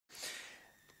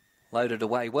Loaded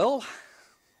away well.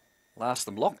 Last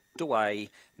them locked away.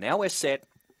 Now we're set.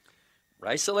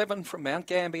 Race 11 from Mount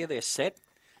Gambier. They're set.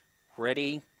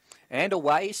 Ready. And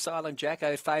away, Silent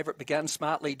Jacko, favourite, begun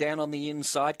smartly down on the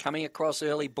inside, coming across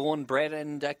early, Born Bred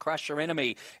and Crusher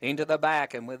Enemy into the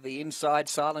back, and with the inside,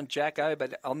 Silent Jacko,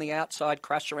 but on the outside,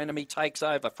 Crusher Enemy takes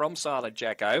over from Silent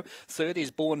Jacko. Third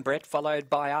is Born Bred, followed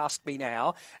by Ask Me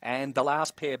Now, and the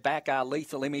last pair back are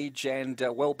Lethal Image and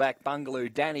Well Back Bungaloo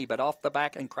Danny, but off the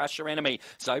back and Crusher Enemy.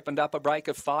 It's opened up a break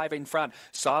of 5 in front.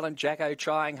 Silent Jacko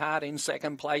trying hard in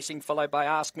second placing, followed by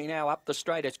Ask Me Now up the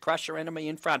straight. It's Crusher Enemy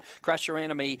in front. Crusher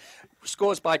Enemy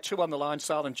scores by 2 on the line,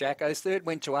 Silent Jacko. Third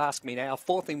went to Ask Me Now.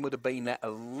 Fourth in would have been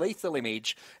Lethal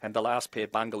Image. And the last pair,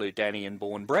 Bungaloo Danny and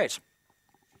Born Brett.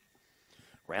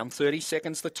 Round 30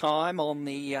 seconds the time on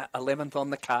the 11th on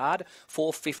the card.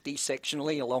 4:50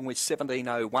 sectionally along with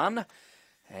 17:01.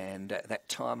 And that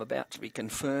time about to be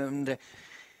confirmed.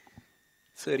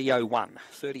 30:01.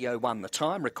 30:01 the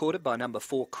time, recorded by number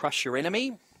 4, Crusher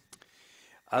Enemy.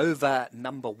 Over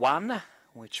number 1,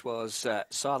 which was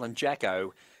Silent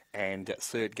Jacko. And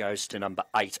third goes to number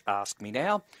 8, Ask Me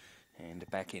Now. And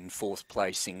back in fourth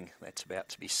placing, that's about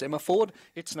to be semaphored.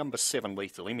 It's number 7,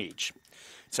 Lethal Image.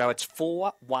 So it's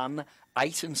 4, 1,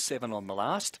 8 and 7 on the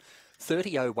last.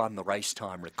 30:01 the race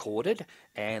time recorded.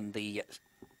 And the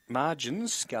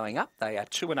margins going up, they are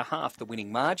 2.5 the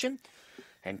winning margin.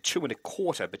 And 2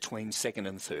 1/4 between second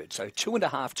and third. So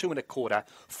 2.5, 2 1/4,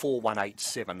 4, 1, 8,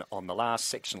 7 on the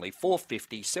last sectionally.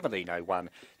 4:50, 17:01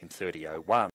 and 30:01.